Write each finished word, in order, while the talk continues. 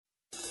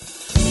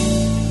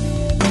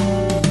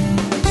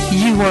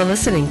You're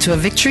listening to a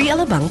Victory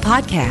Alabang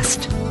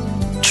podcast.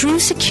 True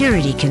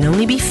security can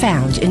only be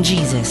found in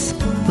Jesus.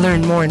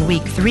 Learn more in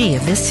week 3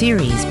 of this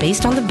series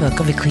based on the book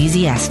of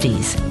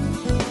Ecclesiastes.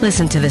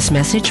 Listen to this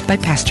message by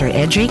Pastor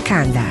Edre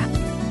Kanda.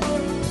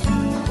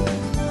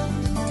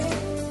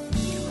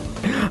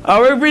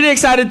 We're pretty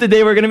excited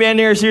today. We're going to be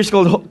ending our series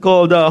called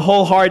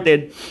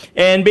Wholehearted.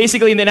 And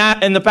basically,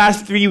 in the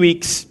past 3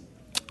 weeks,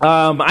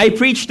 I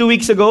preached 2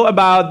 weeks ago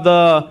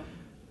about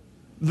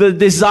the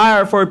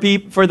desire for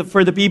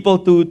the people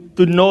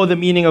to know the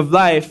meaning of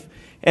life.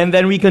 And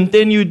then we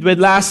continued with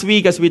last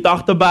week as we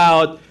talked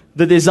about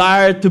the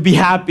desire to be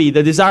happy,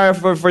 the desire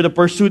for the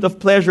pursuit of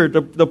pleasure,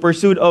 the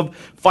pursuit of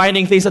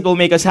finding things that will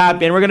make us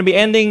happy. And we're going to be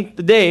ending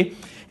today.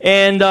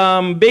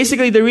 And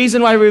basically, the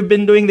reason why we've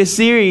been doing this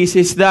series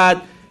is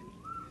that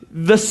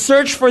the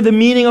search for the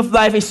meaning of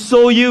life is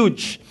so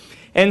huge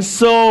and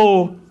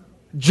so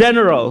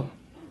general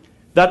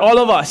that all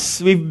of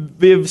us,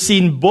 we've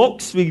seen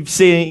books, we've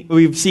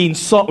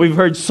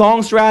heard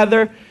songs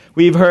rather,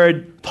 we've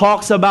heard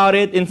talks about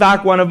it. In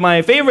fact, one of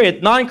my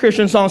favorite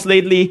non-Christian songs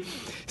lately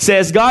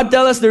says, "God,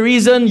 tell us the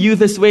reason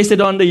youth is wasted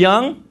on the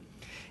young.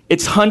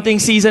 It's hunting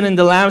season and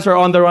the lambs are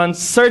on the run,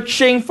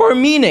 searching for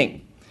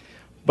meaning.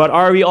 But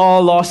are we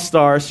all lost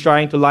stars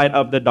trying to light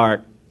up the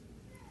dark?"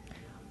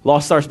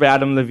 Lost Stars by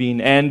Adam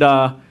Levine. And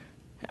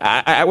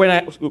when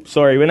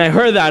I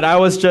heard that, I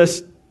was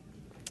just,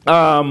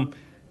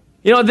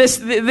 this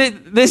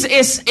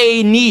is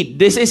a need.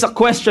 This is a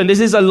question.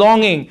 This is a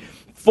longing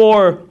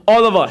for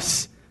all of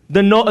us.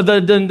 The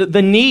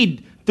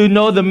need to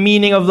know the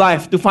meaning of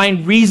life, to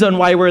find reason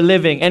why we're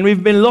living. And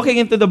we've been looking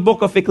into the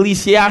book of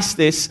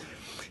Ecclesiastes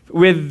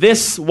with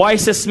this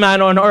wisest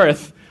man on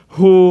earth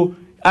who,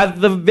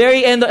 at the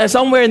very end,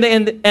 somewhere in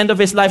the end of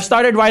his life,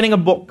 started writing a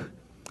book,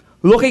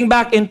 looking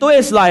back into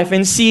his life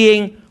and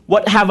seeing,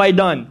 what have I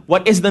done?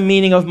 What is the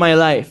meaning of my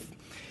life?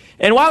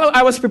 And while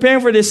I was preparing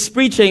for this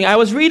preaching, I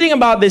was reading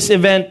about this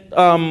event,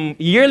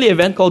 yearly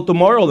event called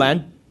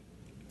Tomorrowland.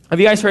 Have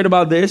you guys heard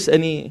about this?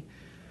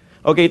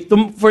 Okay,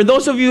 for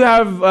those of you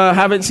who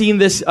haven't seen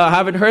this,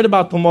 haven't heard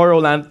about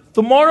Tomorrowland,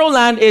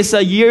 Tomorrowland is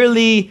a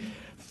yearly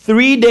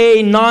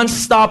 3-day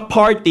non-stop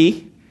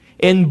party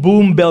in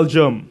Boom,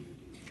 Belgium.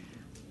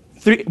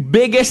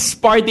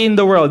 Biggest party in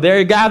the world.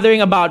 They're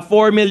gathering about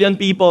 4 million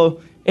people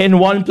in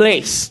one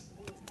place.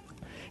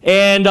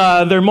 And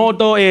their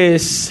motto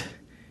is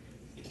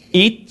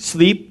eat,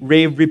 sleep,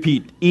 rave,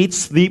 repeat. Eat,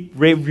 sleep,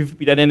 rave,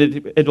 repeat. And then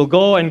it will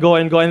go and go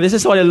and go. And this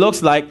is what it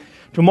looks like.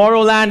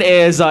 Tomorrowland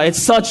is, it's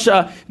such,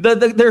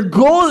 their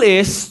goal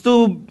is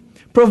to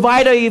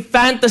provide a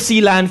fantasy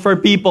land for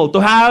people,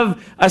 to have,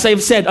 as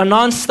I've said, a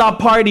non-stop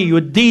party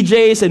with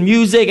DJs and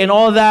music and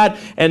all that,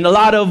 and a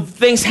lot of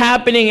things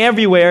happening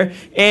everywhere.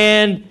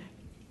 And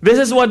this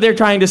is what they're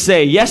trying to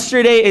say.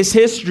 Yesterday is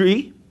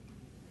history.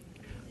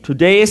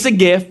 Today is a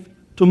gift.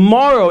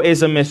 Tomorrow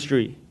is a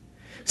mystery.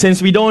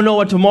 Since we don't know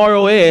what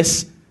tomorrow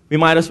is, we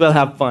might as well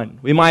have fun.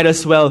 We might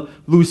as well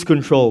lose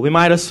control. We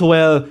might as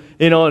well,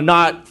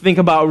 not think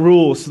about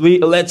rules.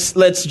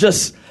 Let's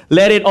just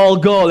let it all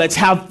go. Let's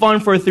have fun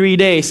for 3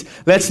 days.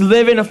 Let's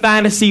live in a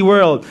fantasy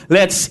world.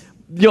 Let's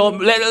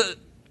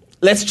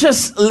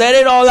just let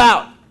it all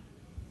out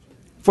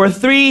for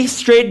 3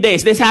 straight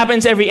days. This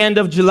happens every end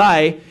of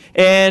July.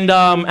 And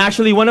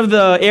actually, one of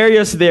the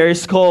areas there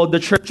is called the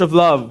Church of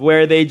Love,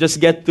 where they just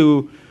get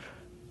to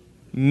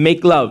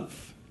make love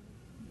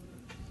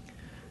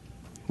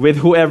with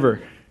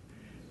whoever.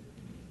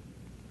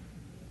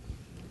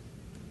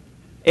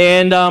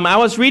 And I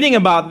was reading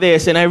about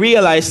this, and I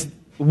realized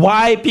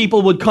why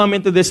people would come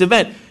into this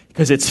event.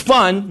 Because it's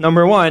fun,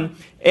 number one,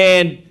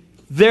 and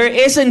there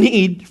is a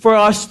need for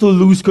us to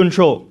lose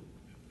control.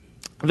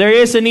 There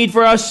is a need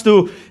for us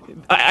to,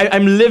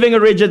 I'm living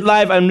a rigid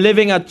life, I'm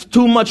living a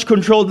too much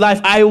controlled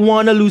life, I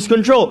want to lose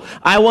control.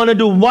 I want to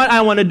do what I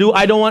want to do,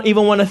 I don't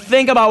even want to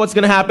think about what's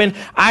going to happen,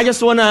 I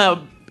just want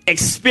to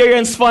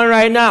experience fun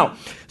right now.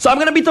 So I'm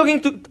going to be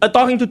talking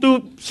to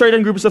 2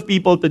 certain groups of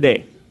people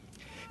today.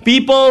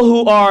 People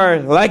who are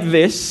like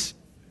this.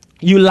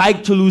 You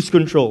like to lose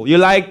control. You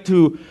like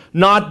to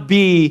not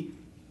be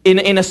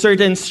in a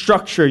certain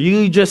structure.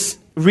 You just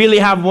really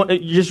want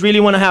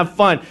to have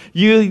fun.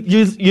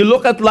 You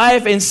look at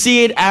life and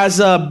see it as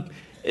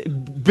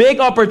big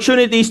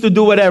opportunities to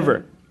do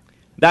whatever.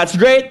 That's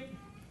great.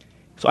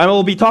 So I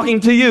will be talking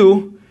to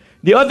you.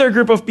 The other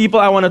group of people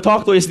I want to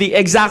talk to is the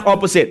exact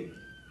opposite,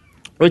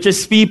 which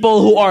is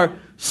people who are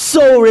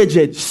so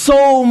rigid,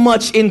 so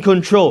much in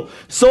control,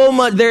 so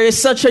much. There is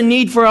such a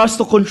need for us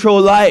to control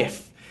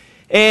life.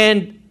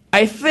 And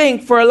I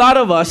think for a lot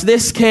of us,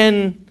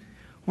 in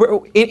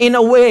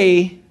a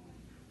way,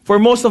 for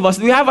most of us,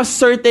 we have a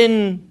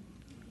certain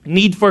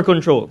need for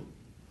control.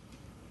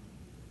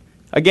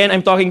 Again,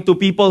 I'm talking to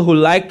people who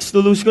likes to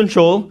lose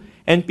control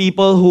and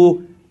people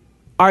who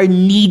are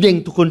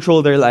needing to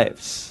control their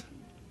lives.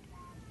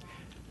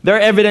 There are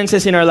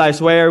evidences in our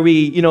lives where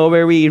we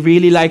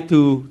really like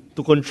to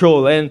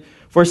control. And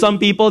For some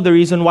people, the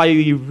reason why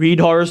we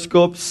read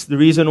horoscopes, the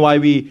reason why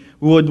we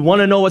would want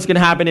to know what's going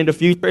to happen in the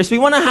future is we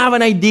want to have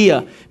an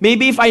idea.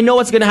 Maybe if I know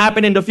what's going to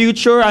happen in the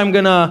future, I'm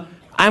gonna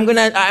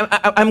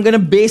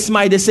base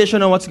my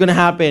decision on what's going to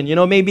happen. You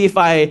know, maybe if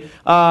I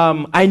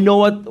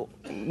know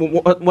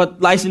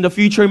what lies in the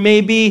future,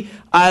 maybe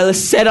I'll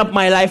set up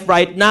my life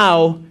right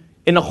now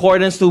in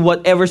accordance to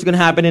whatever's going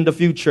to happen in the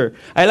future.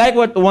 I like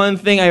one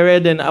thing I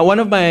read in one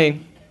of my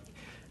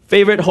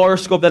favorite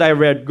horoscope that I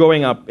read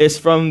growing up is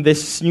from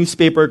this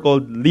newspaper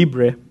called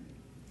Libre.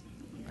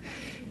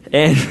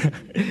 And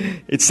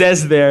it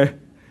says there,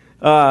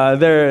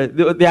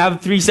 they have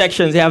 3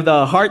 sections. They have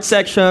the heart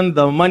section,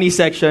 the money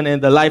section,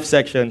 and the life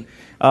section.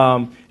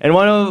 And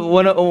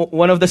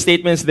one of the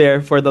statements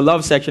there for the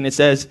love section, it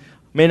says,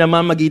 "May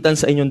namamagitan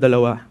sa inyong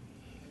dalawa."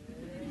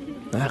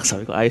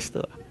 Sabi ko, ayos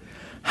to.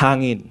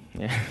 Hangin.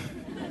 Yeah.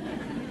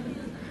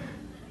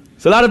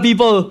 So a lot of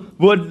people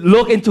would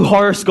look into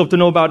horoscope to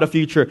know about the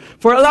future.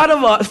 For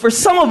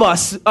some of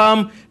us,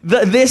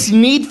 this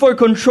need for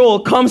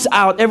control comes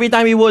out every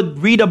time we would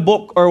read a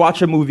book or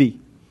watch a movie.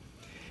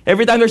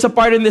 Every time there's a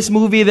part in this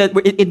movie that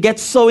it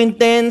gets so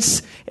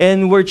intense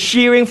and we're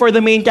cheering for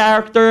the main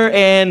character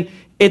and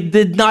it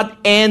did not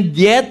end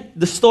yet.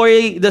 The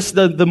story,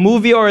 the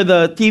movie or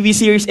the TV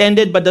series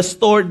ended, but the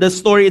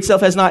story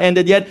itself has not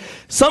ended yet.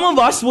 Some of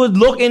us would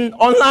look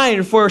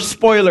online for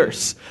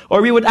spoilers,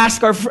 or we would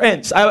ask our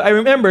friends. I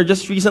remember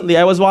just recently,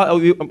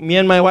 me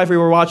and my wife, we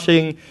were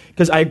watching,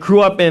 because I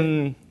grew up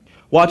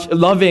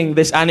loving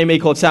this anime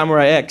called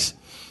Samurai X.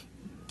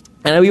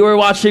 And we were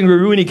watching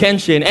Rurouni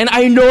Kenshin, and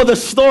I know the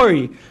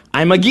story.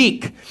 I'm a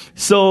geek.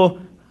 So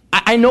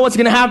I know what's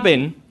going to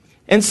happen.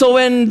 And so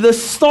when the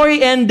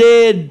story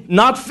ended,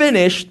 not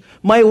finished,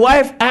 my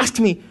wife asked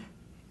me,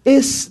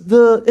 is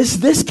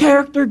this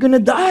character going to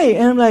die?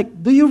 And I'm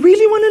like, do you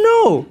really want to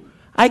know?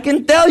 I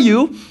can tell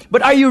you,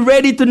 but are you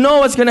ready to know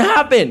what's going to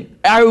happen?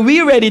 Are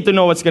we ready to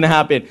know what's going to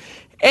happen?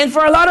 And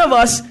for a lot of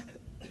us,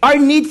 our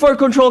need for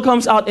control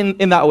comes out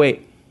in that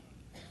way.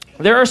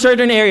 There are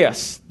certain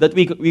areas that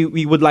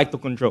we would like to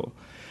control.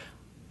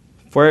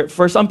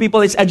 For some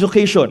people, it's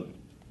education.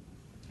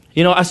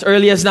 You know, as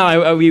early as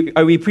now,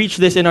 we preached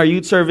this in our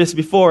youth service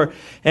before,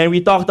 and we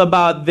talked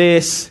about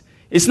this.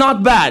 It's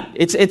not bad.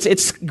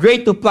 It's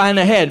great to plan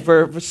ahead.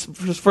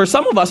 For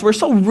some of us, we're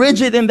so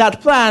rigid in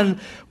that plan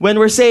when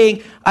we're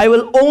saying, I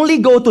will only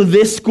go to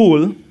this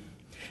school.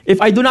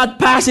 If I do not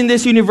pass in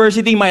this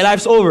university, my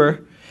life's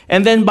over.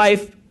 And then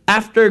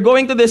after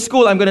going to this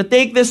school, I'm going to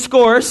take this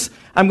course.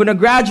 I'm going to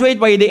graduate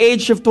by the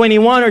age of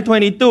 21 or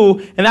 22.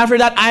 And after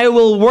that, I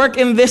will work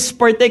in this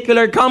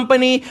particular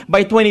company.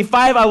 By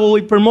 25, I will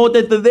be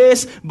promoted to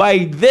this.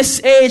 By this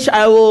age,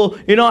 I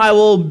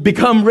will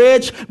become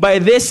rich. By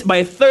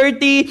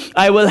 30,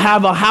 I will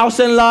have a house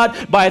and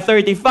lot. By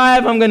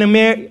 35, I'm going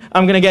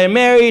to get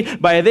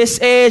married. By this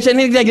age, and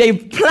they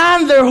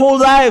plan their whole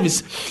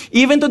lives,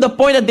 even to the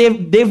point that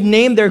they've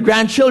named their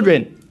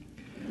grandchildren.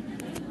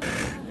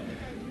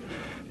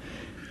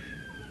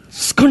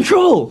 It's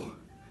control.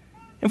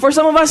 And for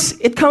some of us,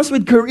 it comes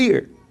with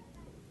career.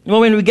 You know,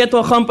 when we get to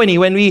a company,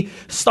 when we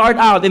start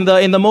out in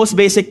the most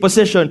basic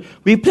position,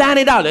 we plan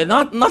it out. And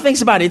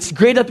nothing's bad. It's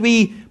great that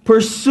we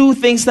pursue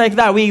things like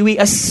that. We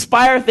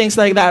aspire things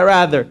like that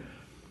rather.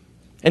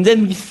 And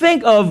then we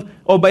think of,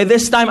 by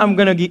this time I'm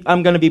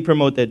gonna be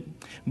promoted.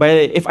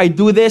 If I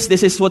do this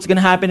is what's gonna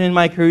happen in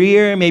my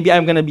career. Maybe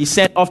I'm gonna be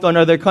sent off to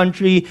another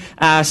country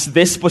as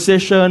this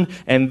position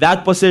and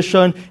that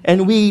position.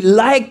 And we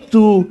like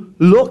to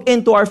look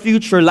into our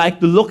future, like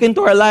to look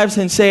into our lives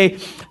and say,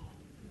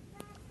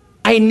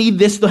 I need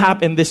this to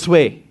happen this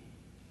way.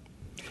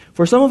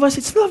 For some of us,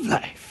 it's love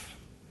life.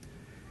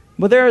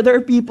 But there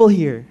are people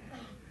here.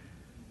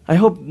 I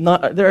hope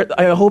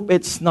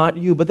it's not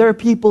you, but there are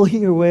people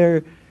here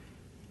where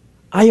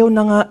ayaw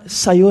na nga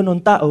sa'yo nung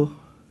tao,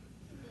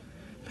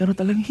 pero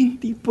talagang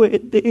hindi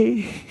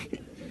pwede.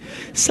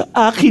 Sa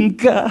akin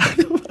ka.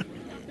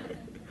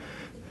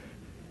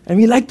 And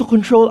we like to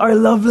control our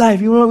love life.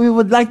 We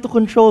would like to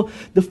control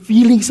the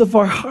feelings of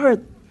our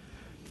heart.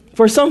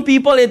 For some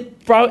people,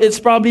 it's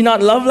probably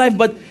not love life,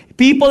 but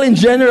people in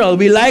general,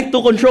 we like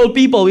to control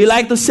people. We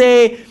like to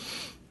say,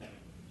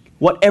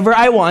 whatever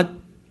I want,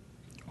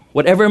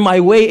 whatever my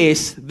way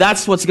is,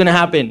 that's what's going to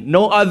happen.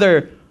 No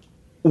other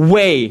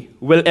way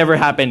will ever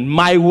happen.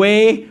 My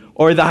way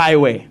or the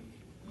highway.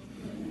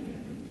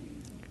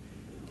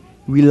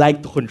 We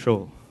like to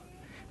control.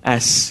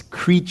 As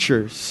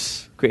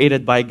creatures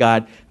created by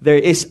God, there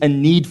is a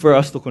need for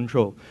us to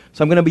control.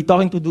 So I'm going to be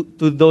talking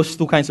to those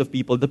two kinds of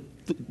people.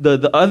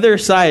 The other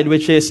side,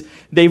 which is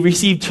they've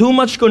received too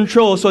much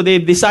control, so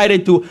they've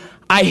decided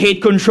I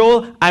hate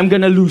control, I'm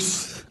going to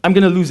lose. I'm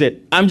going to lose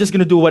it. I'm just going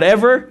to do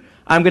whatever.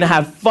 I'm going to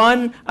have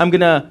fun. I'm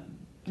going to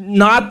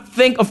not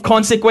think of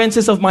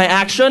consequences of my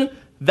action.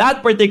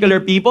 That particular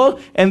people.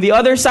 And the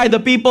other side, the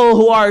people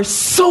who are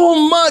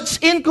so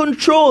much in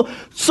control,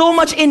 so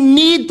much in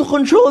need to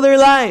control their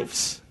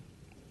lives.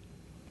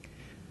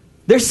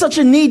 There's such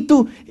a need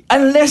to,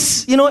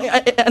 unless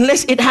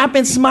it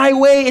happens my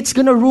way, it's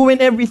going to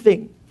ruin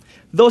everything.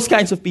 Those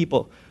kinds of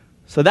people.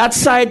 So that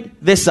side,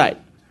 this side.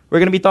 We're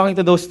going to be talking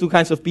to those two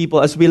kinds of people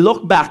as we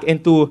go back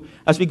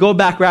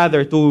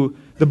to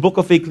the book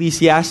of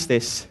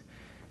Ecclesiastes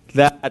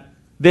that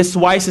this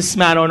wisest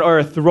man on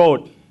earth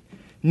wrote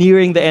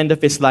nearing the end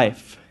of his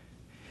life.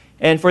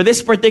 And for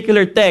this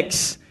particular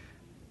text,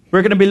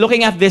 we're going to be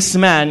looking at this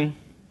man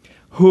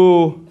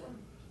who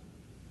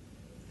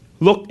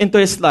looked into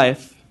his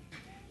life.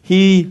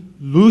 He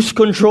lost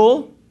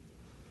control,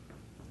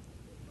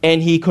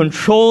 and he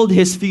controlled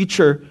his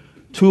future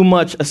too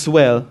much as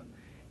well.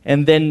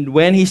 And then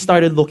when he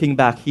started looking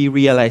back, he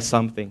realized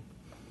something.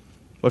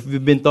 What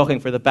we've been talking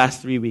for the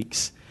past 3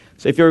 weeks.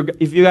 So if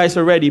you guys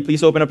are ready,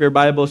 please open up your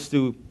Bibles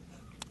to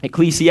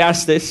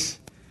Ecclesiastes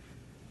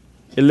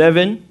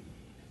 11,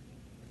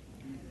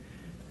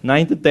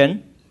 9 to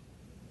 10.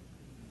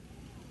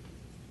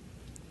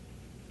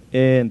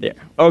 And there.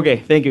 Okay,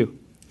 thank you.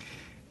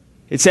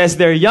 It says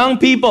there, young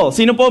people.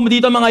 Sino po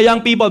dito mga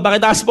young people?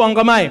 Pakitaas po ang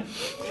kamay.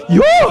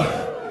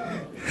 Yo!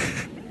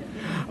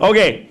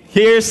 Okay,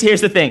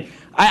 here's the thing.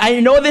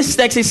 I know this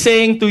text is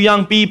saying to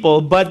young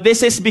people, but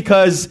this is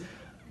because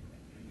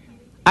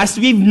as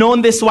we've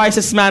known this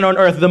wisest man on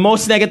earth, the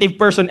most negative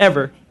person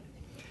ever,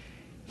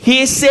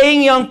 he is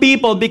saying young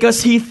people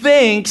because he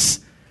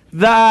thinks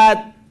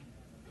that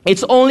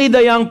it's only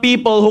the young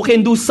people who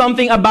can do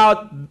something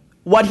about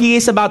what he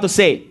is about to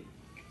say.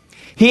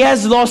 He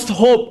has lost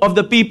hope of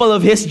the people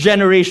of his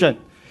generation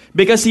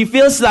because he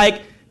feels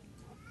like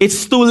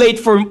it's too late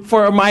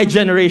for my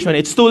generation.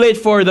 It's too late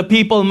for the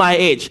people my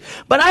age.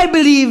 But I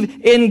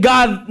believe in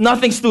God,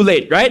 nothing's too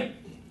late, right?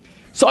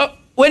 So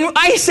when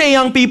I say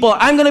young people,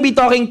 I'm going to be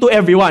talking to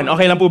everyone.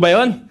 Okay lang po ba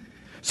yun?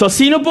 So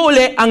sino po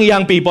uli ang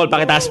young people?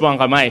 Pakitaas po ang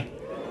kamay.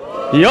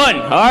 Yun.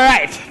 All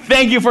right.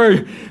 Thank you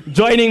for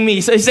joining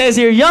me. So it says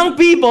here, young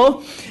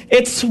people,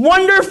 it's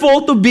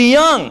wonderful to be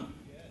young.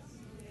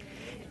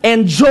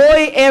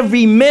 Enjoy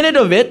every minute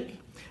of it.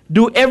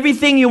 Do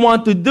everything you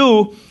want to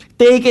do.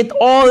 Take it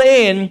all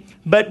in.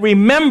 But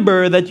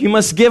remember that you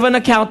must give an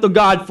account to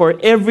God for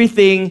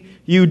everything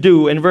you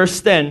do. In verse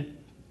 10.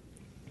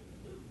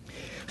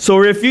 So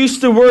refuse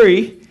to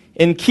worry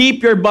and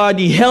keep your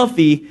body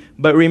healthy.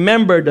 But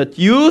remember that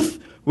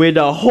youth with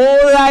a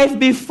whole life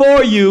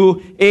before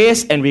you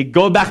is, and we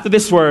go back to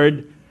this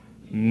word,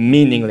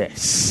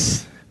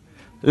 meaningless.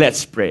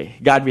 Let's pray.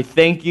 God, we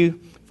thank you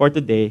for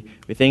today.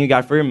 We thank you,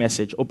 God, for your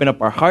message. Open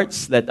up our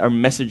hearts. Let our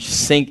message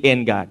sink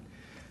in, God.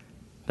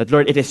 That,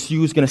 Lord, it is you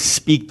who's going to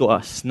speak to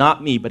us.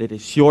 Not me, but it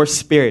is your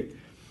Spirit.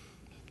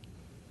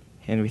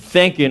 And we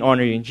thank you and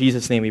honor you. In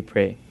Jesus' name we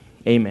pray.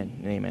 Amen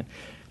and amen.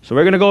 So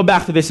we're going to go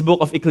back to this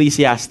book of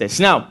Ecclesiastes.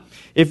 Now,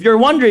 if you're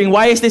wondering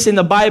why is this in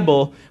the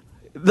Bible,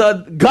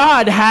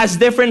 God has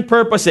different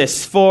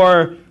purposes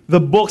for the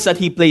books that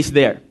he placed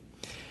there.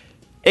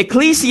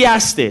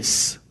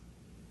 Ecclesiastes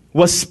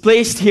was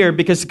placed here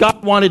because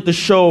God wanted to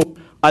show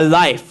a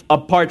life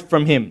apart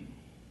from him.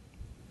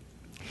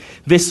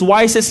 This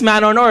wisest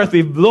man on earth,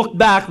 we've looked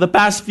back the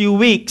past few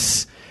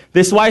weeks,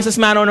 this wisest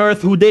man on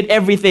earth who did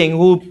everything,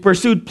 who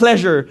pursued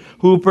pleasure,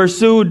 who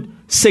pursued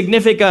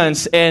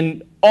significance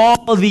and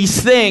all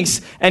these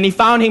things, and he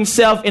found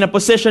himself in a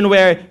position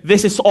where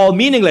this is all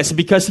meaningless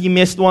because he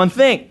missed one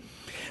thing.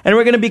 And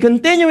we're going to be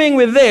continuing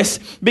with this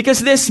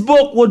because this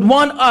book would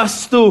want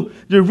us to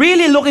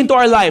really look into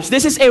our lives.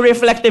 This is a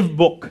reflective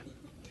book.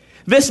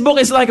 This book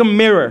is like a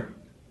mirror.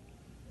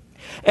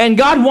 And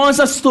God wants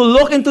us to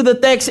look into the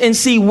text and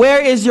see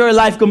where is your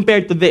life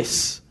compared to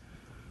this.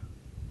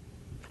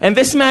 And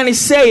this man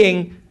is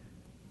saying,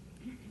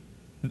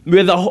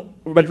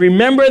 but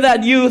remember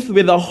that youth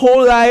with a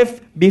whole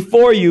life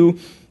before you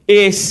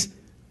is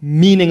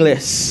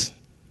meaningless.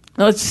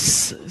 Now,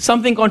 it's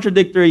something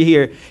contradictory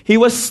here. He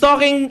was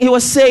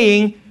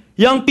saying,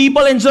 young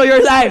people, enjoy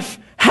your life.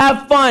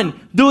 Have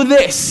fun. Do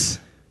this.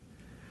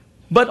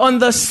 But on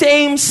the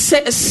same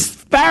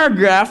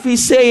paragraph,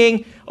 he's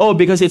saying,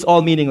 because it's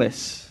all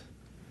meaningless.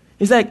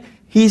 It's like,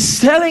 he's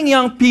telling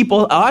young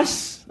people,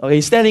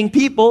 he's telling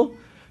people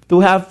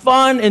to have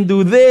fun and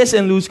do this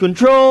and lose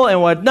control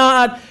and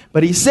whatnot.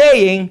 But he's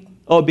saying,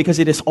 because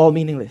it is all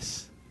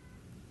meaningless.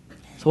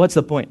 So what's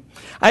the point?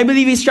 I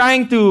believe he's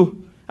trying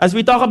to, as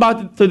we talk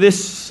to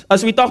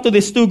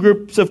these two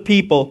groups of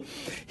people,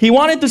 he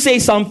wanted to say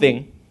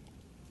something.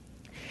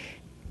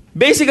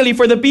 Basically,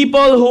 for the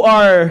people who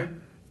are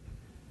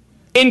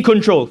in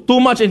control, too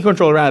much in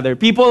control rather.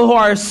 People who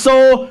are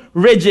so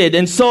rigid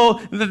and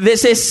so,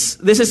 this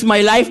is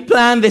my life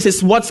plan, this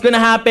is what's going to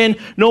happen.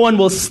 No one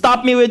will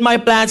stop me with my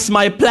plans.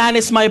 My plan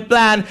is my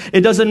plan.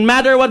 It doesn't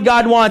matter what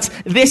God wants.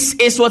 This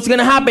is what's going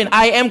to happen.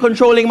 I am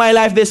controlling my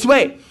life this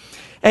way.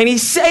 And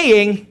he's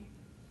saying,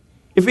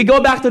 if we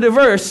go back to the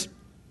verse,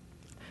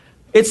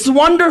 it's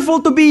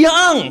wonderful to be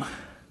young.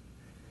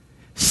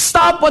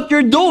 Stop what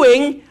you're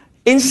doing.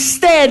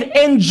 Instead,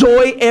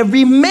 enjoy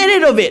every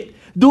minute of it.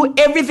 Do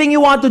everything you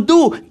want to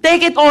do.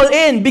 Take it all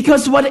in,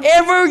 because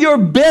whatever you're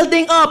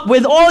building up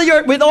with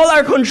all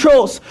our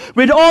controls,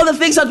 with all the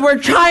things that we're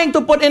trying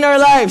to put in our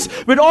lives,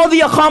 with all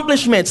the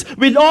accomplishments,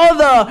 with all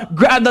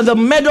the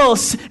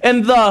medals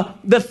and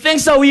the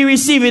things that we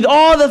receive, with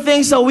all the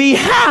things that we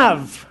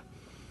have,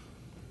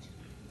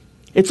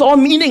 it's all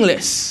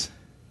meaningless.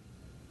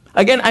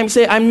 Again,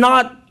 I'm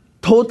not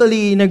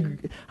totally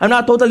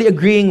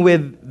agreeing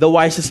with the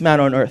wisest man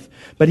on earth,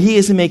 but he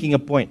is making a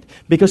point.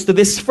 Because to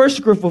this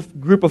first group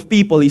of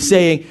people, he's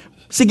saying,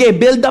 sige,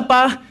 build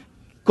up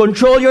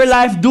control your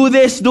life, do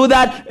this, do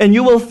that, and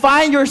you will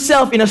find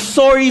yourself in a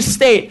sorry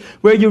state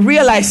where you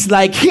realize,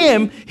 like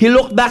him, he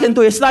looked back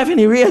into his life and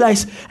he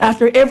realized,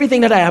 after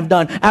everything that I have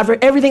done, after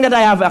everything that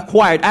I have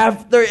acquired,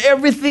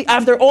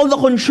 after all the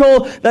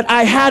control that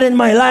I had in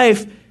my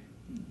life,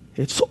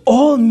 it's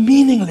all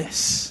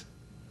meaningless.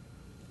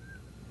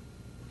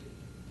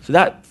 So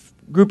that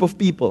group of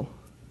people,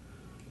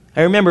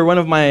 I remember one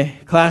of my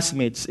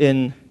classmates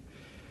in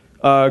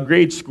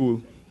grade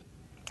school,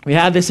 we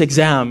had this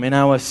exam, and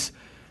I was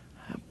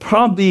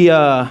probably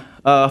a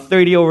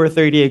 30 over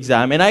 30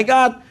 exam, and I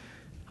got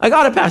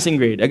a passing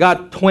grade. I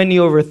got 20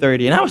 over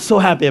 30, and I was so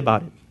happy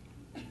about it.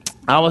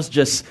 I was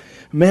just,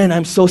 man,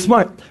 I'm so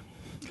smart.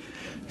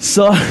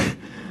 So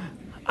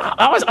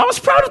I was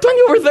proud of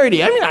 20 over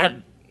 30. I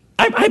mean,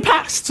 I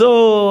passed,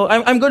 so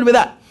I'm good with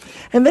that.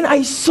 And then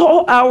I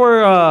saw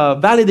our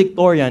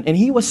valedictorian, and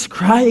he was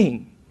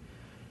crying.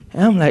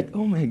 And I'm like,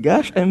 oh my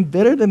gosh, I'm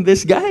better than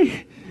this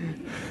guy.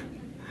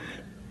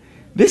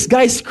 This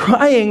guy's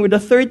crying with a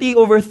 30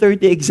 over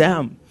 30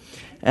 exam.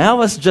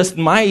 And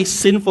my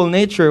sinful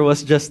nature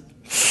was just,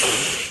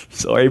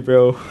 sorry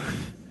bro,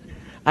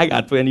 I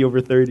got 20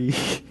 over 30.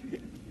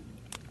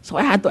 So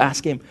I had to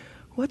ask him,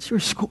 what's your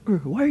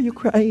score? Why are you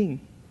crying?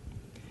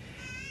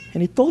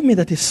 And he told me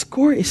that his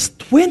score is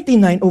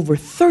 29 over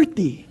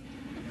 30.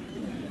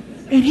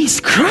 And he's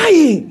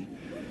crying.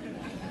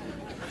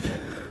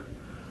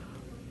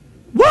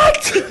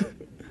 What?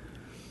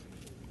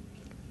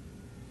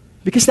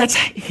 Because that's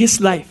his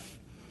life.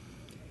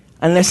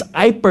 Unless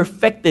I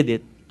perfected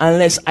it,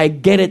 unless I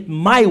get it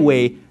my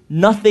way,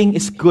 nothing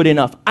is good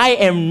enough. I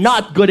am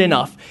not good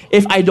enough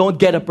if I don't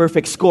get a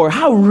perfect score.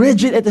 How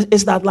rigid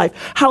is that life?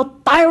 How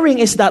tiring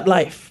is that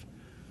life?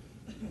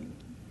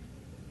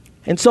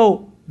 And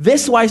so,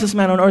 this wisest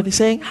man on earth is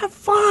saying, have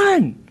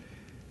fun.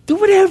 Do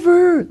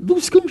whatever.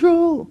 Lose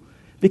control.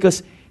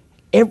 Because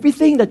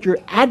everything that you're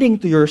adding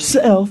to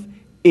yourself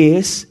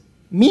is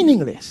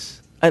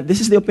meaningless.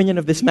 This is the opinion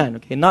of this man,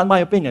 okay? Not my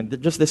opinion,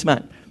 just this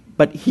man.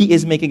 But he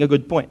is making a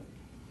good point.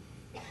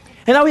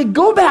 And now we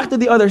go back to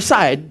the other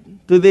side,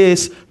 to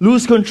this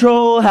lose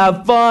control,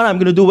 have fun, I'm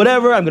going to do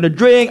whatever, I'm going to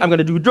drink, I'm going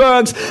to do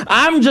drugs.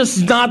 I'm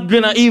just not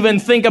going to even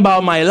think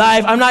about my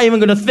life. I'm not even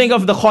going to think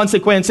of the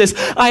consequences.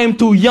 I am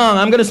too young.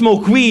 I'm going to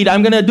smoke weed.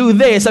 I'm going to do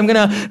this. I'm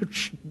going to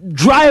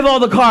drive all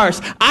the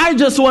cars. I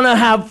just want to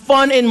have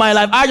fun in my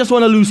life. I just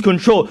want to lose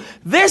control.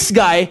 This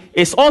guy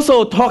is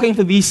also talking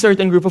to these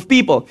certain group of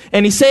people.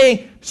 And he's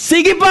saying,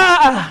 sige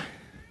pa!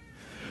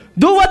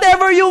 Do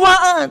whatever you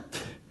want!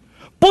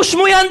 Push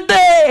mo yan,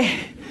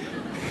 te!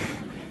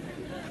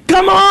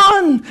 Come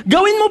on!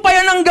 Gawin mo pa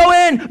yan ang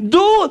gawin!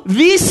 Do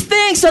these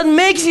things that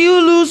makes you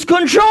lose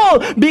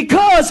control.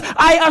 Because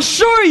I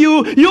assure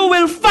you, you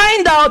will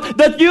find out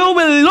that you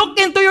will look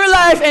into your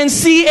life and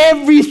see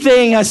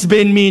everything has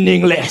been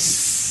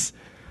meaningless.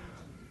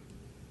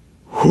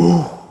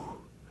 Whew.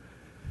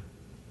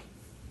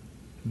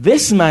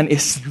 This man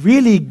is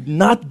really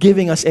not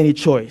giving us any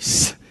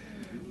choice.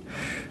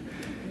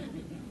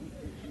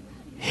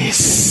 He's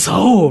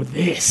so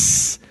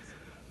this.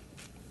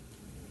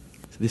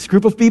 This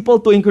group of people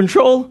to in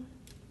control,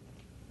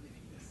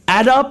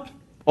 add up,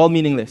 all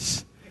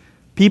meaningless.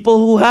 People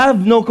who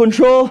have no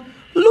control,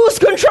 lose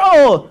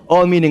control,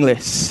 all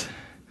meaningless.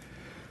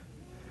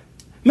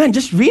 Man,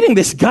 just reading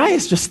this guy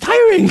is just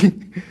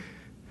tiring.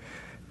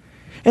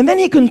 And then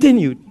he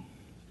continued.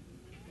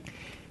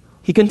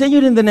 He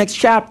continued in the next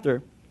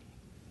chapter.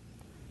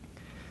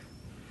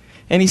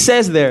 And he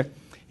says there,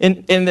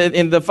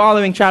 in the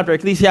following chapter,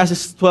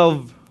 Ecclesiastes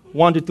 12,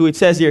 1-2, it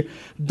says here,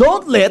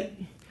 don't let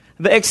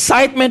the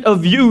excitement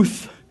of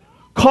youth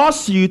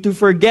cause you to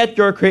forget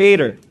your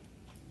Creator.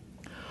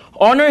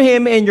 Honor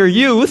Him in your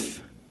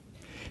youth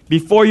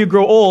before you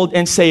grow old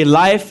and say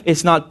life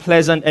is not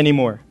pleasant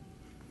anymore.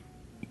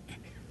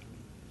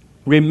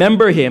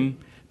 Remember Him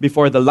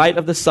before the light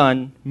of the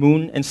sun,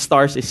 moon, and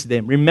stars is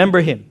dim.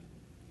 Remember Him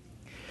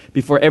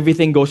before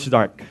everything goes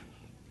dark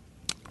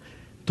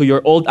to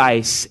your old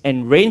eyes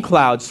and rain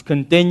clouds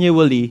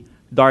continually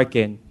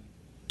darken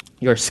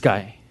your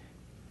sky.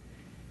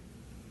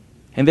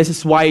 And this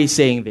is why he's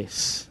saying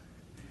this.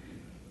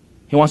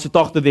 He wants to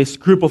talk to this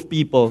group of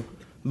people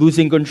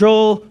losing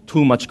control,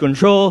 too much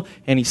control,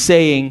 and he's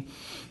saying,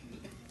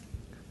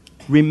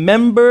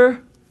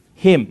 remember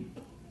Him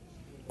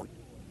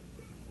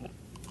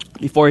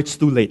before it's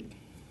too late.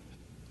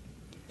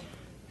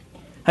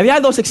 Have you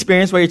had those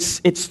experiences where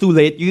it's too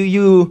late?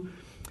 You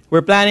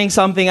were planning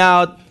something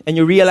out and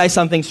you realize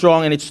something's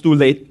wrong and it's too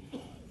late?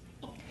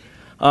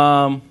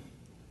 For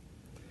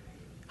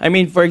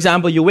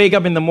example, you wake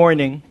up in the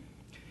morning,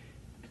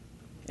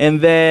 and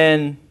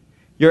then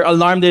your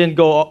alarm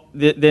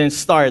didn't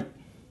start,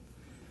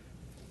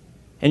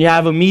 and you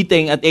have a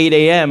meeting at 8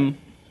 a.m.,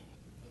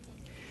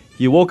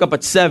 you woke up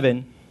at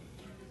 7,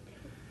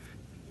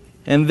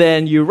 and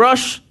then you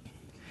rushed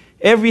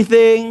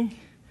everything.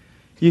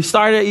 You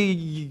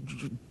started,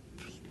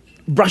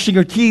 brushing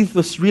your teeth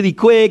was really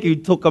quick. You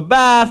took a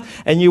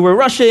bath, and you were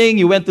rushing.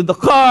 You went to the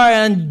car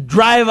and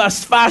drive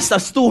as fast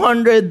as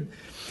 200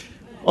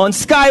 on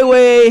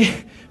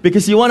Skyway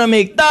because you want to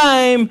make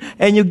time.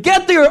 And you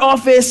get to your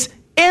office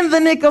in the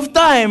nick of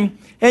time,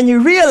 and you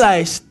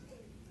realize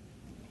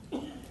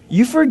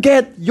you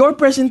forget your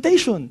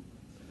presentation.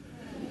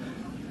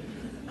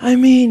 I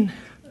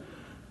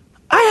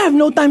have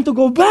no time to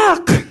go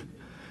back.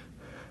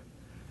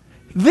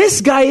 This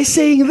guy is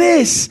saying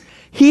this.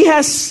 He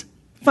has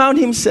found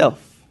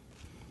himself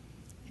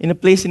in a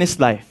place in his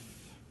life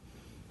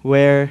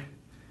where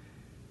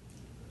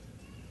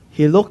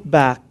he looked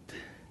back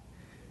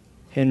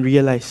and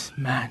realized,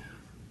 man,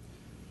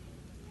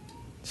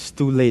 it's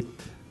too late.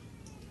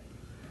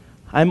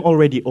 I'm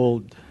already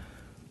old.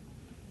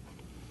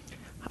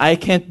 I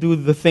can't do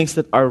the things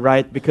that are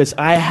right because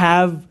I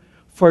have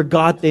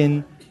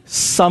forgotten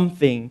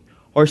something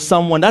or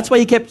someone. That's why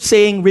he kept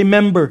saying,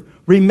 remember,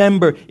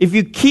 remember. If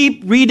you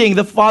keep reading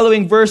the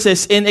following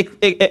verses in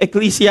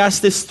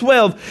Ecclesiastes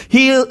 12,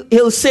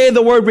 he'll say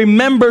the word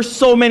remember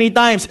so many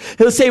times.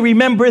 He'll say,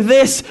 remember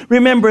this,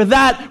 remember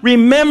that,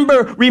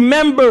 remember,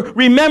 remember,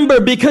 remember.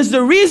 Because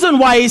the reason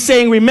why he's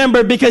saying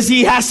remember, because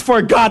he has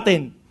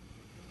forgotten.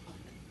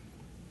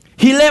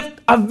 He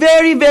left a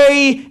very,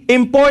 very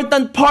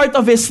important part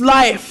of his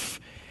life,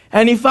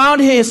 and he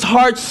found his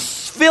heart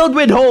filled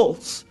with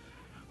holes,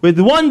 with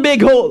one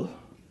big hole.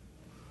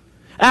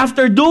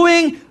 After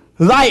doing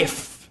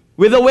life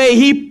with the way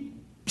he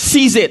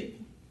sees it,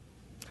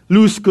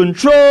 lose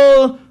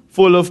control,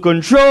 full of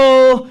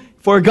control,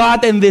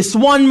 forgotten this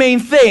one main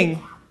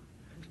thing,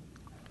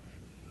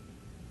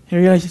 he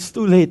realized it's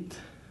too late.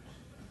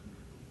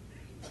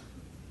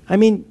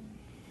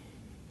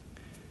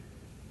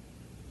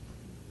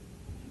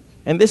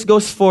 And this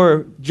goes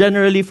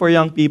generally for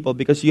young people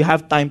because you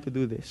have time to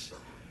do this.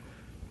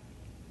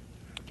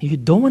 You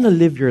don't want to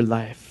live your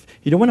life.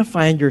 You don't want to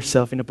find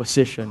yourself in a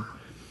position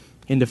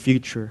in the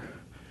future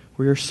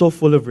where you're so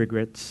full of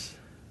regrets.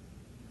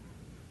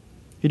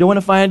 You don't want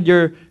to find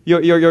your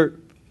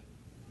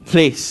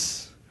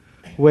place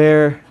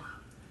where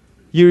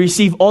you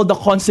receive all the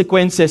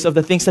consequences of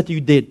the things that you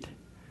did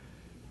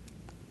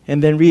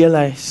and then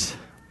realize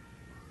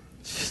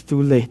it's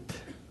too late.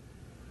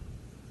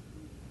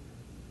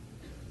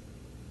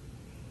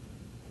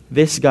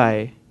 This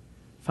guy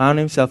found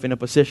himself in a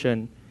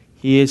position,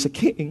 he is a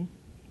king,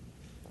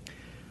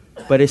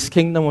 but his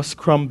kingdom was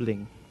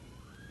crumbling.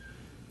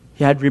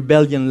 He had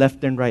rebellion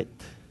left and right.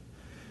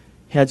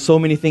 He had so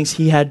many things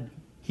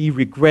he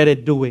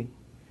regretted doing.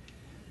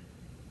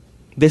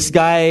 This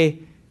guy,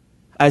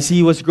 as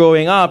he was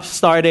growing up,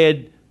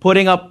 started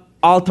putting up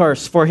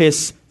altars for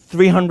his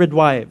 300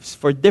 wives,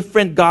 for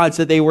different gods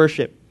that they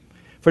worship,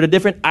 for the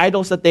different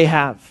idols that they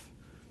have.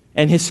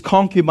 And his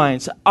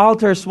concubines,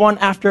 altars one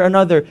after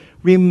another.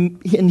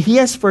 And he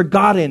has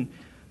forgotten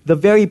the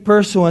very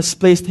person who has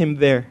placed him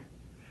there.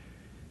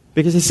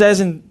 Because he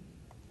says in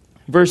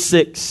verse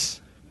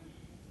 6,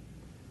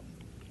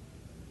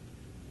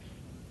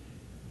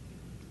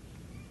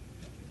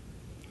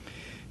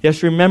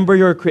 yes, remember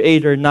your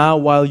Creator now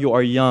while you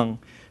are young,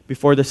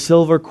 before the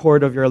silver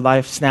cord of your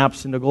life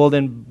snaps and the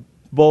golden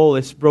bowl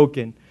is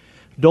broken.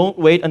 Don't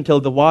wait until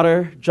the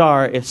water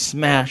jar is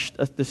smashed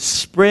at the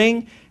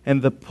spring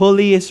and the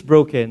pulley is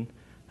broken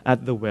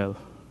at the well.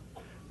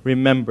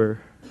 Remember.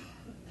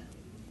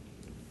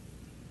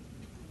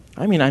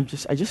 I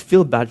just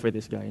feel bad for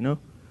this guy,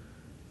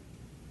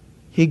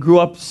 He grew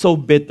up so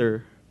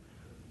bitter.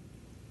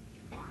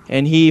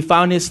 And he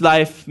found his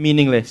life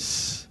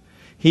meaningless.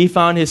 He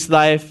found his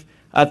life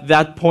at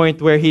that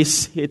point where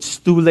it's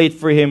too late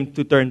for him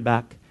to turn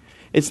back.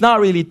 It's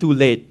not really too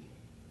late.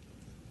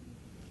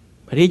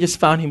 But he just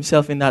found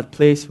himself in that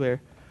place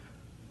where,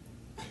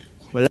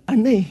 wala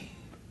na eh.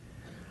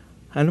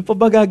 Ano pa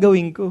ba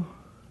gagawin ko?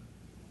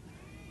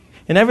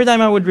 And every time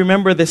I would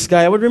remember this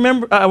guy, I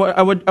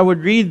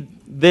would read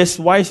this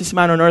wisest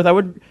man on earth. I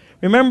would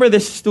remember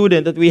this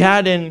student that we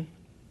had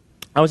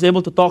I was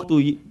able to talk to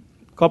a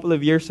couple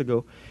of years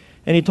ago.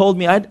 And he told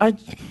me, I'm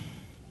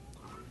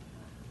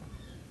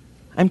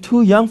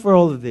too young for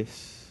all of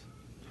this.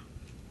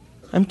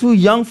 I'm too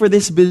young for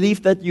this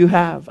belief that you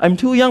have. I'm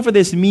too young for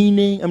this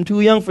meaning. I'm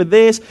too young for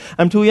this.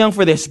 I'm too young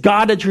for this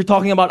God that you're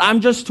talking about. I'm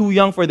just too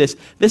young for this.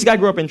 This guy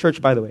grew up in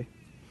church, by the way.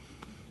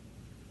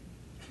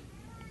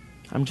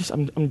 I'm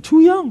too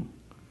young.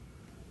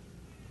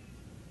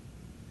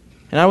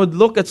 And I would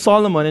look at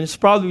Solomon and it's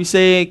probably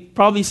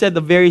said the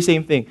very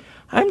same thing.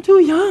 I'm too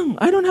young.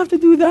 I don't have to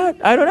do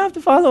that. I don't have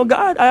to follow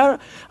God. I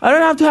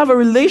don't have to have a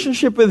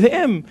relationship with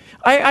Him.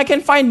 I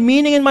can find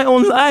meaning in my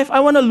own life.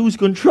 I want to lose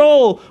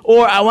control,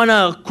 or I want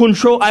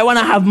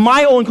to have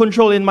my own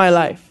control in my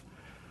life.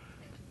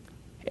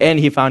 And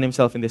he found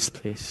himself in this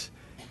place.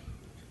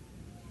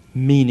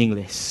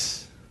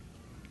 Meaningless.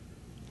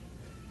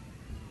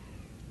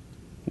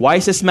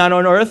 Wisest man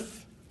on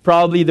earth,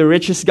 probably the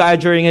richest guy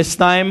during his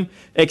time,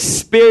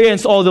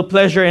 experienced all the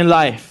pleasure in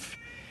life.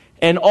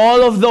 And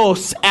all of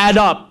those add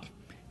up.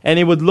 And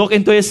he would look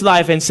into his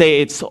life and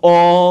say, it's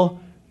all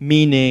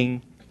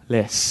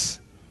meaningless.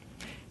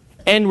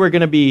 And we're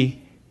going to be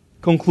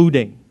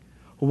concluding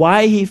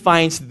why he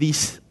finds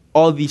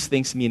all these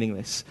things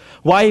meaningless.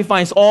 Why he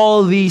finds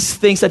all these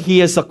things that he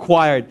has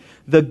acquired.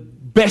 The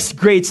best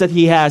grades that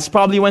he has.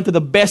 Probably went to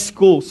the best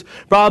schools.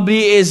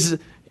 Probably is,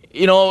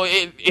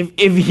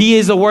 if he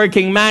is a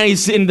working man,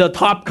 he's in the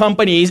top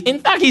company. In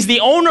fact, he's the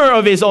owner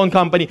of his own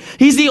company.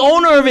 He's the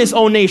owner of his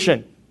own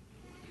nation.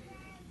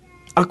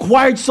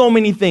 Acquired so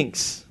many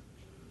things.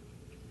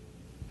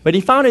 But he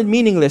found it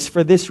meaningless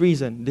for this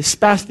reason. This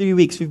past 3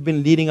 weeks, we've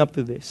been leading up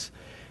to this.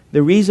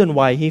 The reason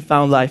why he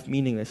found life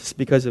meaningless is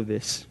because of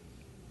this.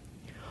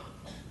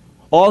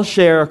 All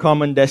share a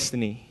common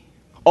destiny.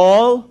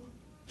 All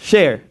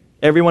share,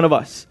 every one of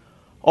us.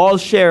 All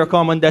share a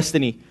common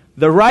destiny.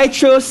 The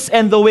righteous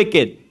and the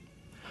wicked.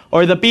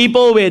 Or the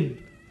people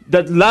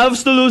that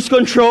loves to lose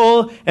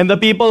control and the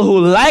people who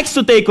likes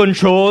to take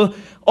control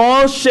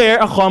all share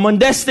a common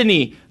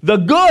destiny. The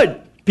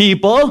good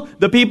people,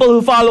 the people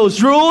who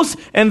follows rules,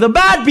 and the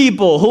bad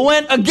people who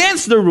went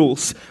against the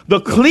rules.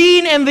 The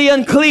clean and the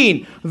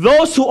unclean.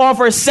 Those who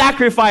offer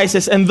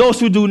sacrifices and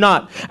those who do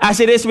not. As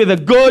it is with the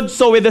good,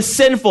 so with the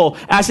sinful.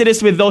 As it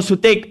is with those who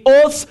take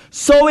oaths,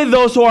 so with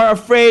those who are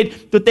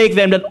afraid to take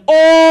them. That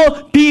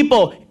all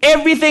people,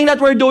 everything that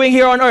we're doing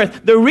here on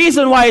earth, the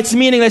reason why it's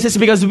meaningless is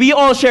because we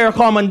all share a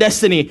common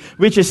destiny,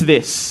 which is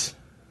this.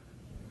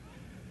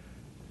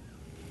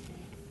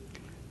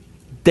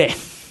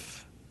 Death.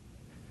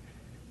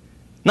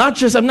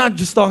 I'm not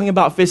just talking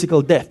about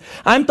physical death.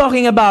 I'm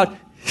talking about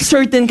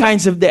certain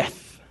kinds of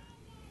death.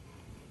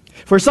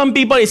 For some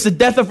people, it's the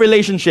death of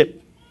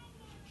relationship.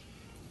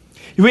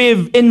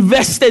 We've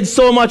invested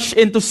so much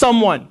into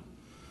someone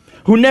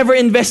who never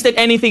invested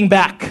anything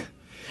back.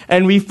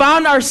 And we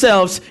found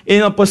ourselves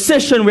in a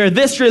position where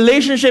this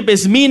relationship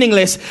is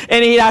meaningless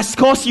and it has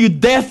caused you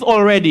death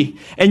already.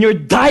 And you're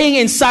dying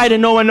inside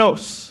and no one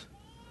knows.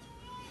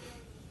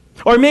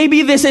 Or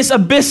maybe this is a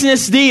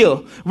business deal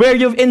where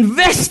you've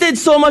invested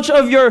so much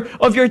of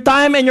your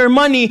time and your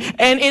money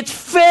and it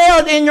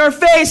failed in your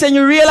face and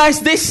you realize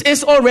this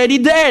is already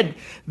dead.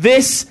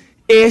 This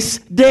is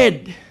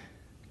dead.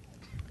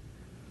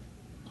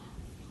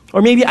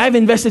 Or maybe I've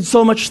invested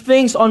so much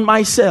things on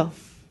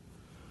myself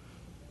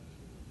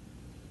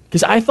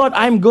because I thought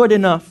I'm good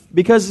enough.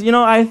 Because,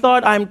 I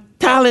thought I'm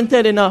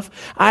talented enough.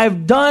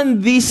 I've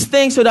done these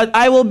things so that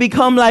I will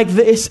become like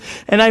this.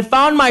 And I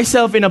found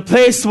myself in a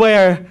place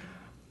where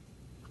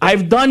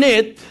I've done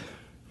it,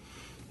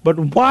 but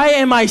why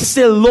am I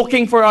still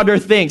looking for other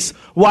things?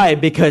 Why?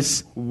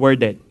 Because we're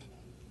dead.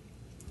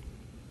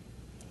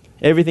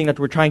 Everything that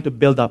we're trying to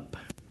build up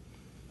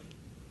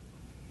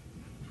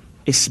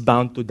is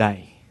bound to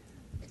die.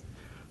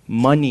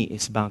 Money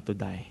is bound to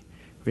die.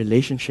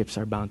 Relationships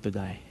are bound to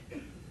die.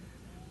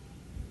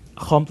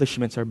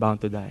 Accomplishments are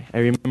bound to die. I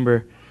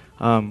remember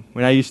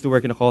when I used to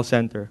work in a call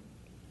center,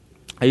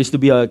 I used to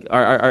be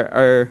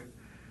our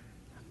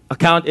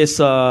account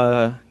is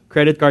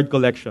credit card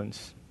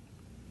collections.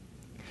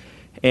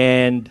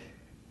 And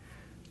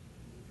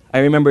I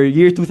remember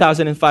year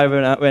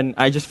 2005 when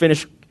I just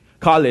finished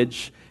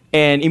college,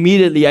 and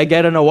immediately I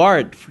get an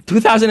award. For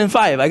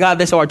 2005, I got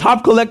this award,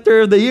 Top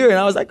Collector of the Year, and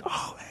I was like,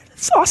 oh man,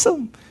 that's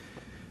awesome.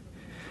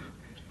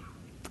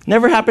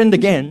 Never happened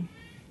again.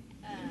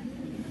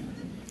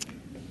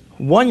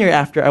 1 year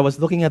after, I was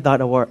looking at that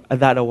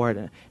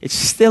award. It's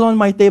still on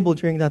my table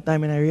during that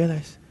time, and I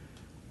realized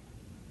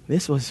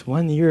this was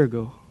 1 year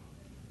ago.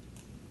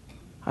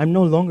 I'm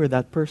no longer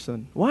that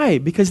person. Why?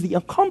 Because the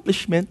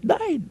accomplishment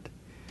died.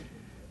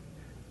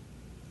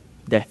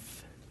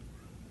 Death.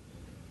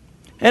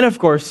 And of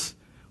course,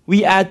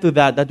 we add to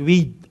that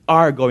we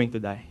are going to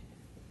die.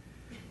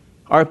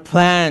 Our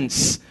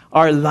plans,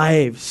 our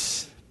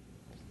lives,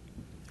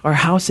 our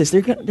houses,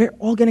 they're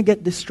all going to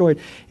get destroyed.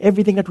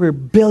 Everything that we're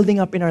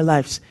building up in our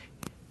lives,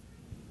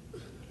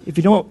 if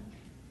you don't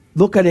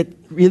look at it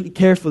really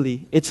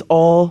carefully, it's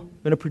all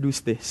going to produce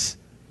this.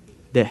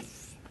 Death.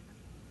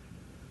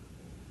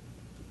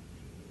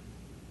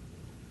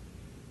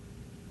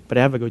 But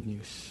I have a good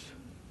news.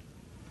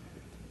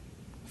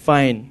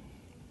 Fine.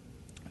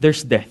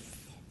 There's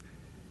death.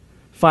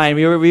 Fine.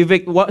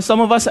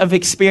 Some of us have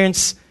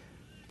experienced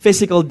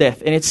physical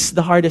death, and it's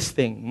the hardest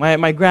thing.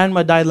 My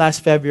grandma died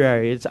last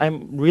February.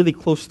 I'm really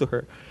close to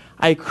her.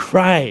 I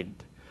cried.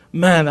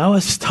 Man, that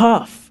was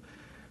tough.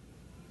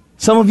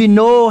 Some of you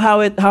know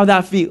how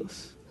that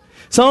feels.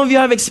 Some of you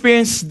have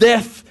experienced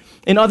death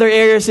in other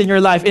areas in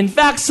your life. In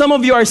fact, some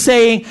of you are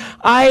saying,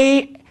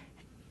 I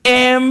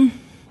am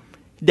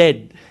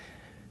dead.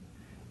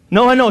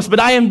 No one knows, but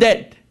I am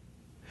dead.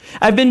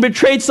 I've been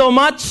betrayed so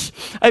much.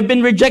 I've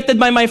been rejected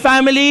by my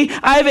family.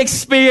 I've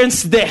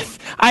experienced death.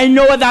 I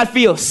know what that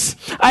feels.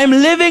 I'm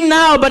living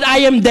now, but I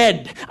am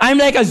dead. I'm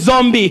like a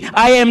zombie.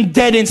 I am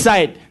dead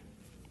inside.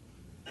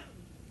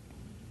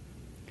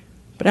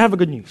 But I have a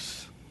good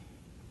news.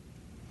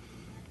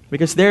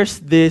 Because there's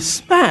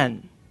this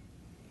man,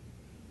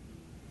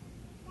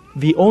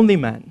 the only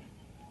man,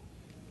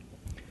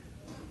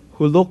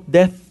 who looked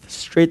death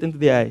straight into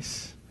the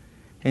eyes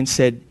and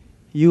said,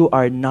 "You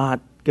are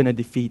not going to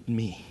defeat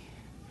me."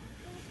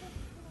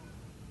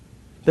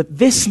 That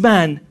this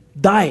man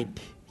died,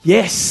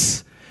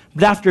 yes,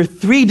 but after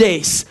 3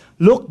 days,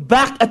 looked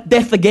back at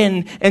death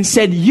again and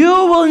said, "You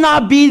will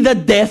not be the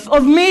death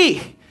of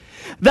me.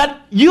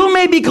 That you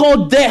may be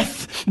called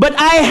death, but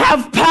I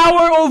have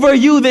power over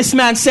you," this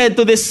man said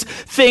to this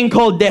thing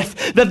called death.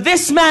 That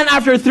this man,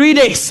 after 3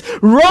 days,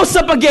 rose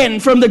up again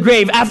from the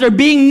grave after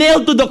being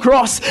nailed to the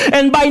cross.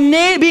 And by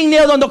being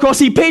nailed on the cross,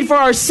 he paid for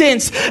our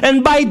sins.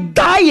 And by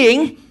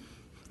dying,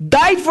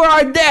 died for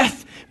our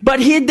death. But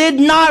he did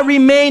not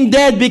remain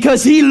dead,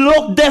 because he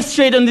looked death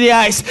straight into the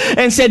eyes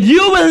and said,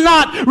 "You will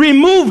not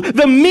remove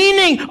the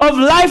meaning of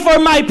life for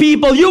my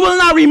people. You will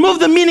not remove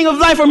the meaning of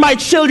life for my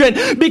children,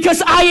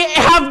 because I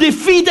have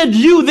defeated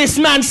you," this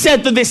man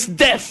said to this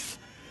death.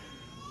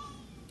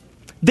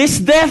 This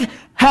death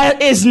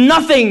is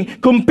nothing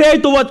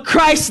compared to what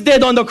Christ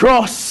did on the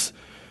cross.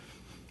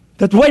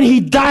 That when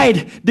he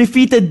died,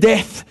 defeated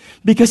death.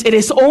 Because it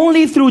is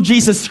only through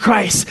Jesus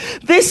Christ.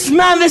 This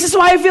man, this is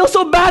why I feel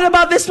so bad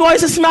about this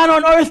wisest man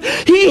on earth.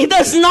 He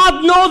does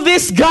not know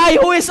this guy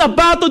who is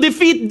about to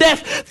defeat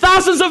death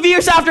thousands of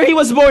years after he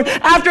was born,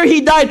 after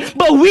he died.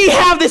 But we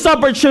have this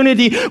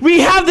opportunity. We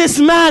have this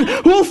man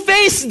who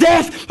faced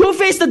death, who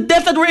faced the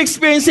death that we're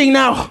experiencing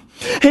now.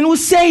 And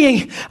who's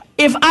saying,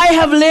 if I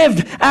have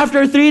lived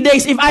after 3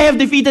 days, if I have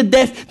defeated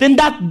death, then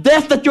that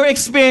death that you're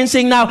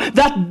experiencing now,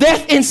 that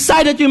death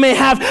inside that you may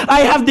have,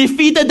 I have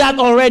defeated that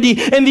already.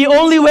 And the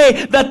only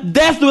way that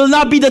death will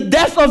not be the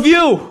death of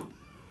you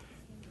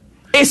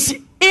is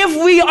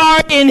if we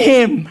are in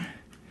Him,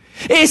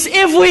 is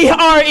if we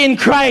are in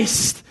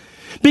Christ.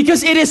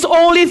 Because it is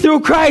only through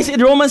Christ. In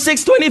Romans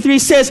 6:23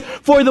 says,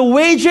 "For the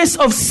wages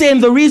of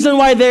sin," the reason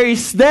why there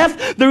is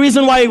death, the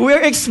reason why we're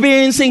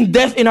experiencing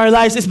death in our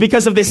lives is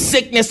because of this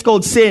sickness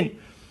called sin.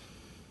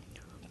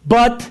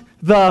 "But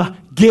the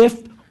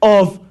gift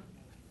of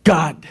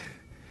God,"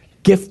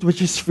 gift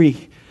which is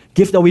free,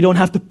 gift that we don't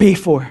have to pay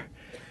for,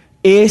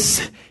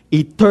 is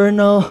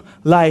eternal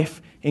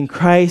life in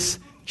Christ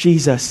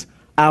Jesus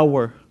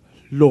our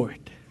Lord.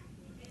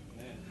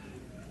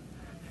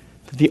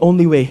 The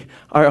only way.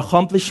 Our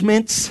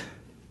accomplishments,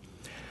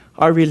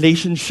 our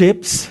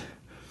relationships,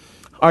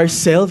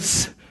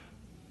 ourselves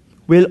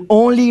will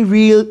only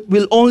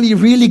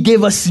really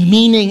give us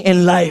meaning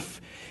in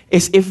life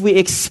is if we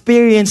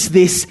experience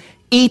this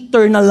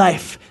eternal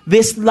life,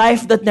 this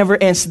life that never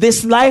ends,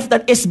 this life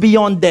that is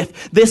beyond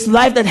death, this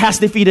life that has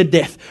defeated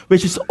death,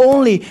 which is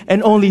only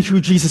and only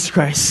through Jesus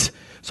Christ.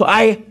 So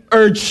I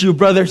urge you,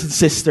 brothers and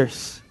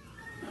sisters,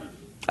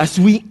 as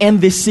we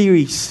end this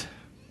series,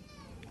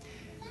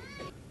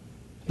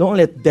 don't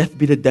let death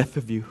be the death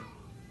of you.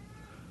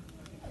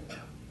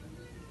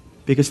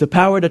 Because the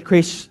power that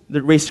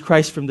raised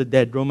Christ from the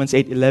dead, Romans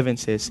 8:11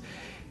 says,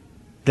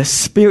 the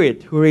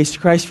Spirit who raised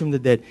Christ from the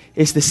dead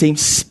is the same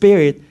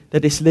Spirit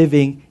that is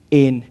living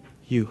in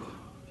you.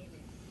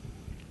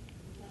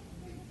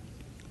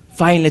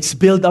 Fine, let's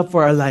build up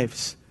for our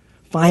lives.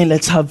 Fine,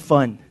 let's have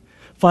fun.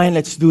 Fine,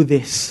 let's do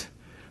this.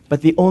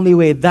 But the only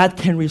way that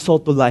can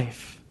result to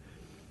life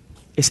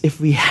is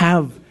if we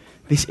have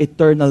this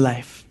eternal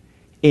life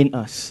in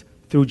us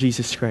through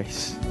Jesus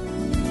Christ.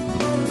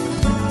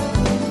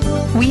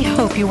 We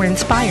hope you were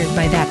inspired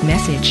by that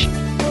message.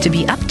 To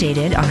be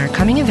updated on our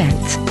coming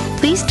events,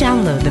 please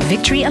download the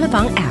Victory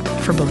Alabang app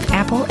for both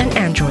Apple and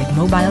Android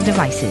mobile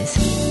devices.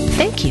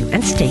 Thank you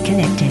and stay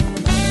connected.